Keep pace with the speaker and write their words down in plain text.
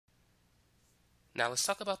Now let's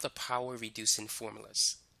talk about the power reducing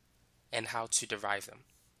formulas and how to derive them.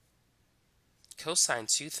 Cosine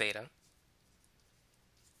 2 theta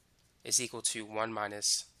is equal to 1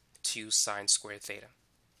 minus 2 sine squared theta.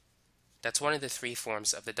 That's one of the three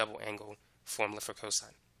forms of the double angle formula for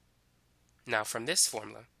cosine. Now from this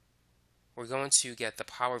formula, we're going to get the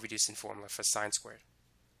power reducing formula for sine squared.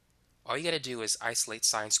 All you got to do is isolate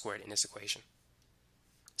sine squared in this equation.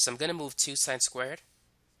 So I'm going to move 2 sine squared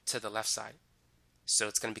to the left side. So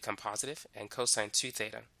it's going to become positive, and cosine 2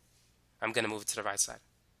 theta, I'm going to move it to the right side.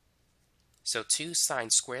 So 2 sine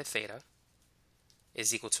squared theta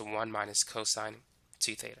is equal to 1 minus cosine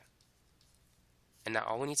 2 theta. And now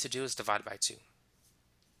all we need to do is divide by 2.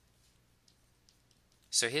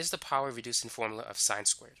 So here's the power reducing formula of sine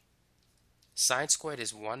squared. Sine squared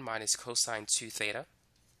is 1 minus cosine 2 theta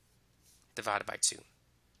divided by 2.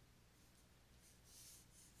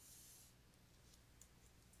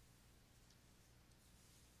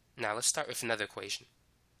 Now let's start with another equation.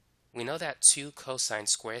 We know that 2 cosine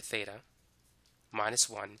squared theta minus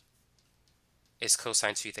 1 is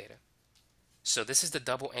cosine 2 theta. So this is the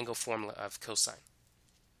double angle formula of cosine.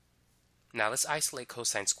 Now let's isolate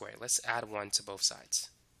cosine squared. Let's add 1 to both sides.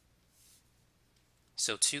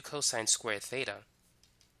 So 2 cosine squared theta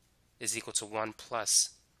is equal to 1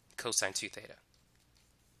 plus cosine 2 theta.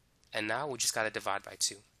 And now we just got to divide by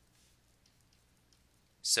 2.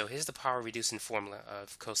 So here's the power reducing formula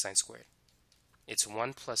of cosine squared. It's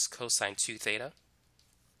 1 plus cosine 2 theta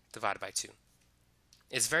divided by 2.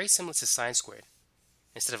 It's very similar to sine squared.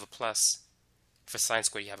 Instead of a plus, for sine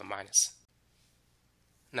squared you have a minus.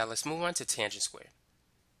 Now let's move on to tangent squared.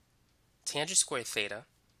 Tangent squared theta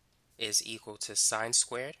is equal to sine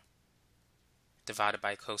squared divided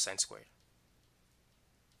by cosine squared.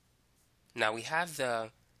 Now we have the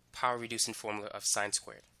power reducing formula of sine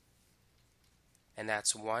squared. And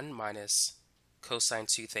that's 1 minus cosine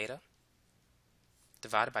 2 theta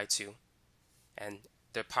divided by 2. And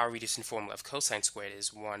the power reducing formula of cosine squared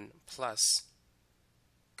is 1 plus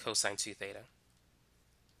cosine 2 theta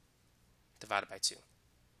divided by 2.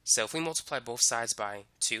 So if we multiply both sides by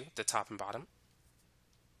 2, the top and bottom,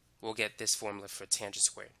 we'll get this formula for tangent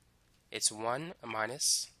squared. It's 1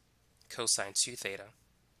 minus cosine 2 theta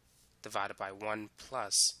divided by 1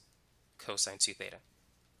 plus cosine 2 theta.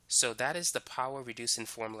 So that is the power reducing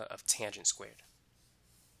formula of tangent squared.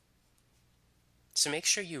 So make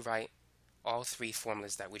sure you write all three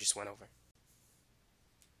formulas that we just went over.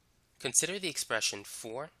 Consider the expression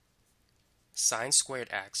 4 sine squared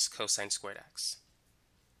x cosine squared x.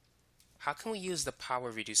 How can we use the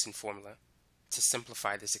power reducing formula to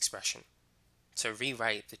simplify this expression, to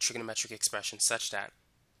rewrite the trigonometric expression such that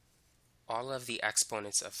all of the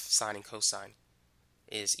exponents of sine and cosine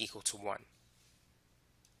is equal to 1?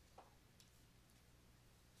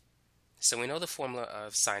 So we know the formula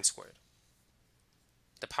of sine squared.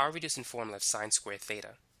 The power reducing formula of sine squared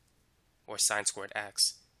theta, or sine squared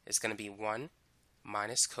x, is going to be 1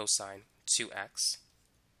 minus cosine 2x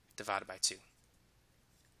divided by 2.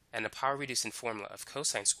 And the power reducing formula of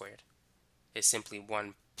cosine squared is simply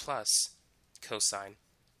 1 plus cosine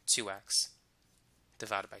 2x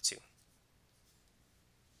divided by 2.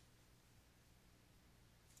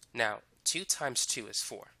 Now 2 times 2 is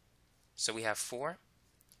 4. So we have 4,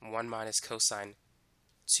 1 minus cosine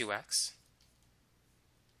 2x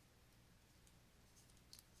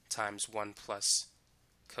times 1 plus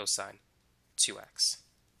cosine 2x,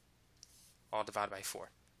 all divided by 4,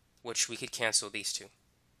 which we could cancel these two.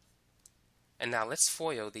 And now let's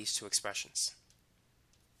FOIL these two expressions.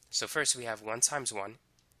 So first we have 1 times 1,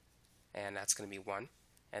 and that's going to be 1,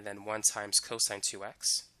 and then 1 times cosine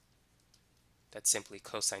 2x, that's simply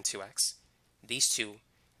cosine 2x. These two,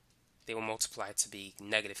 they will multiply to be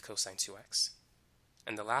negative cosine 2x.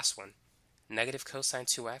 And the last one, negative cosine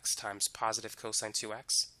 2x times positive cosine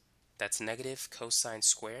 2x, that's negative cosine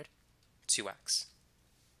squared 2x.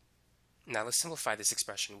 Now let's simplify this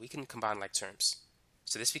expression. We can combine like terms.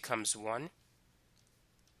 So this becomes 1.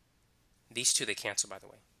 These two, they cancel, by the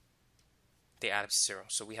way. They add up to 0.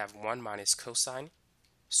 So we have 1 minus cosine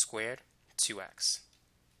squared 2x.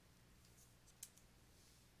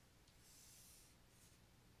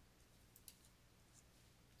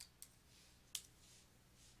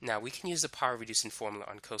 Now we can use the power reducing formula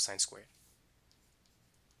on cosine squared.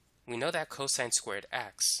 We know that cosine squared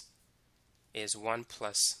x is 1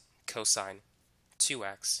 plus cosine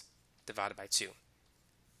 2x divided by 2.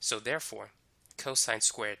 So therefore, cosine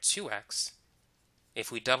squared 2x,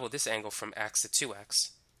 if we double this angle from x to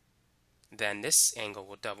 2x, then this angle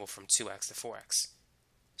will double from 2x to 4x.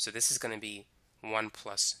 So this is going to be 1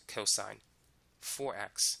 plus cosine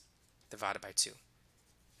 4x divided by 2.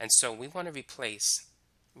 And so we want to replace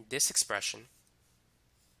this expression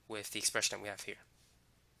with the expression that we have here.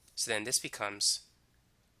 So then this becomes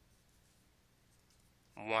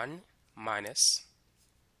 1 minus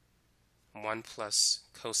 1 plus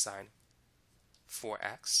cosine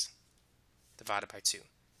 4x divided by 2.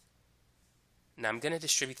 Now I'm going to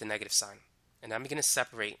distribute the negative sign, and I'm going to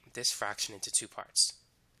separate this fraction into two parts.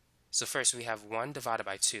 So first we have 1 divided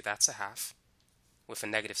by 2, that's a half, with a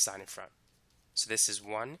negative sign in front. So this is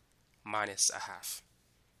 1 minus a half.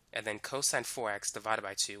 And then cosine 4x divided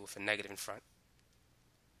by 2 with a negative in front.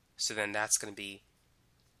 So then that's going to be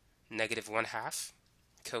negative 1/2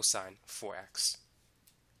 cosine 4x.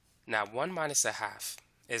 Now 1 minus a half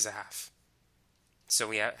is a half. So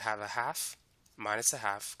we have a half minus a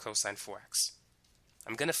half cosine 4x.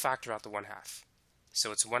 I'm going to factor out the 1/2.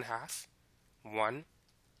 So it's 1/2, 1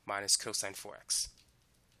 minus cosine 4x.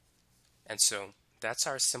 And so that's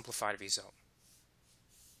our simplified result.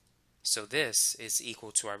 So this is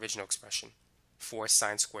equal to our original expression, 4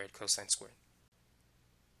 sine squared cosine squared.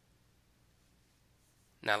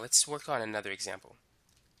 Now let's work on another example.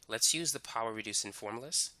 Let's use the power reducing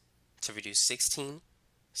formulas to reduce 16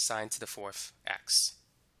 sine to the 4th x.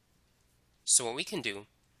 So what we can do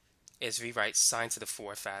is rewrite sine to the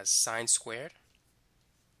 4th as sine squared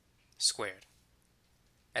squared.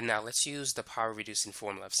 And now let's use the power reducing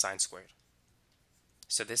formula of sine squared.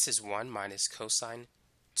 So this is 1 minus cosine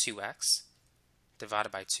 2x divided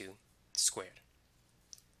by 2 squared.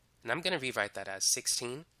 And I'm going to rewrite that as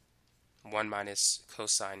 16 1 minus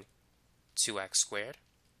cosine 2x squared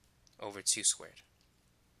over 2 squared.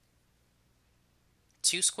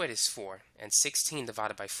 2 squared is 4, and 16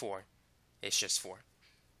 divided by 4 is just 4.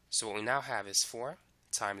 So what we now have is 4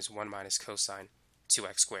 times 1 minus cosine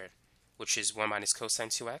 2x squared, which is 1 minus cosine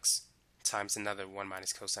 2x times another 1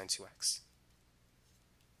 minus cosine 2x.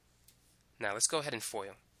 Now let's go ahead and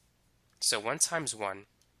FOIL. So 1 times 1,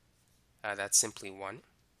 that's simply 1.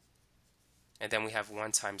 And then we have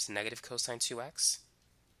 1 times negative cosine 2x.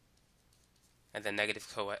 And then negative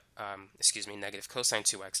cosine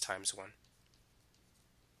 2x times 1.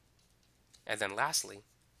 And then lastly,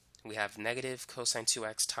 we have negative cosine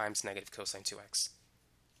 2x times negative cosine 2x.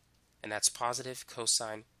 And that's positive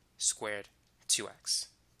cosine squared 2x.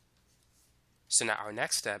 So now our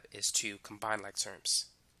next step is to combine like terms.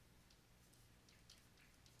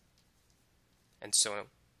 And so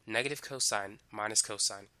negative cosine minus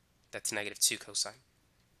cosine, that's negative 2 cosine.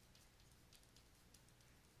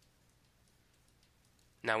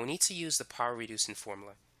 Now we need to use the power reducing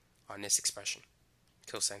formula on this expression,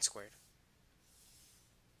 cosine squared.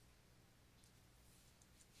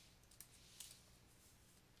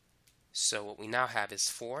 So what we now have is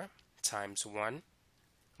 4 times 1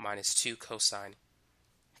 minus 2 cosine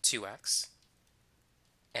 2x.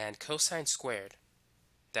 And cosine squared,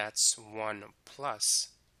 that's 1 plus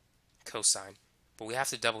cosine. But we have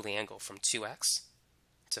to double the angle from 2x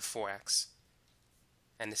to 4x.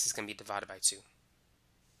 And this is going to be divided by 2.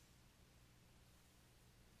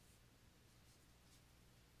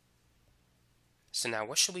 So now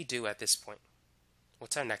what should we do at this point?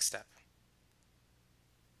 What's our next step?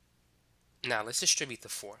 Now let's distribute the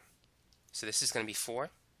 4. So this is going to be 4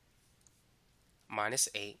 minus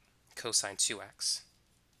 8 cosine 2x.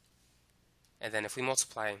 And then if we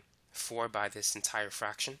multiply 4 by this entire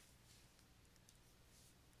fraction,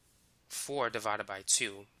 4 divided by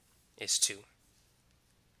 2 is 2.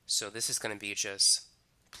 So this is going to be just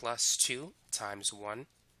plus 2 times 1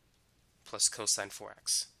 plus cosine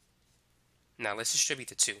 4x. Now let's distribute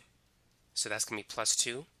the 2. So that's going to be plus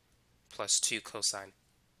 2 cosine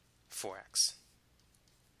 4x.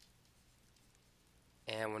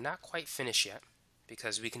 And we're not quite finished yet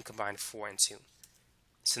because we can combine 4 and 2.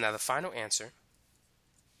 So now the final answer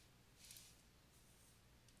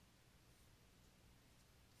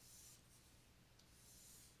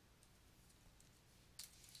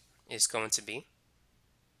is going to be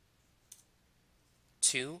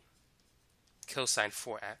 2 cosine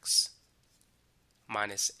 4x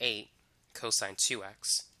minus 8 cosine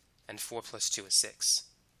 2x, and 4 plus 2 is 6.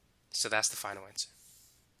 So that's the final answer.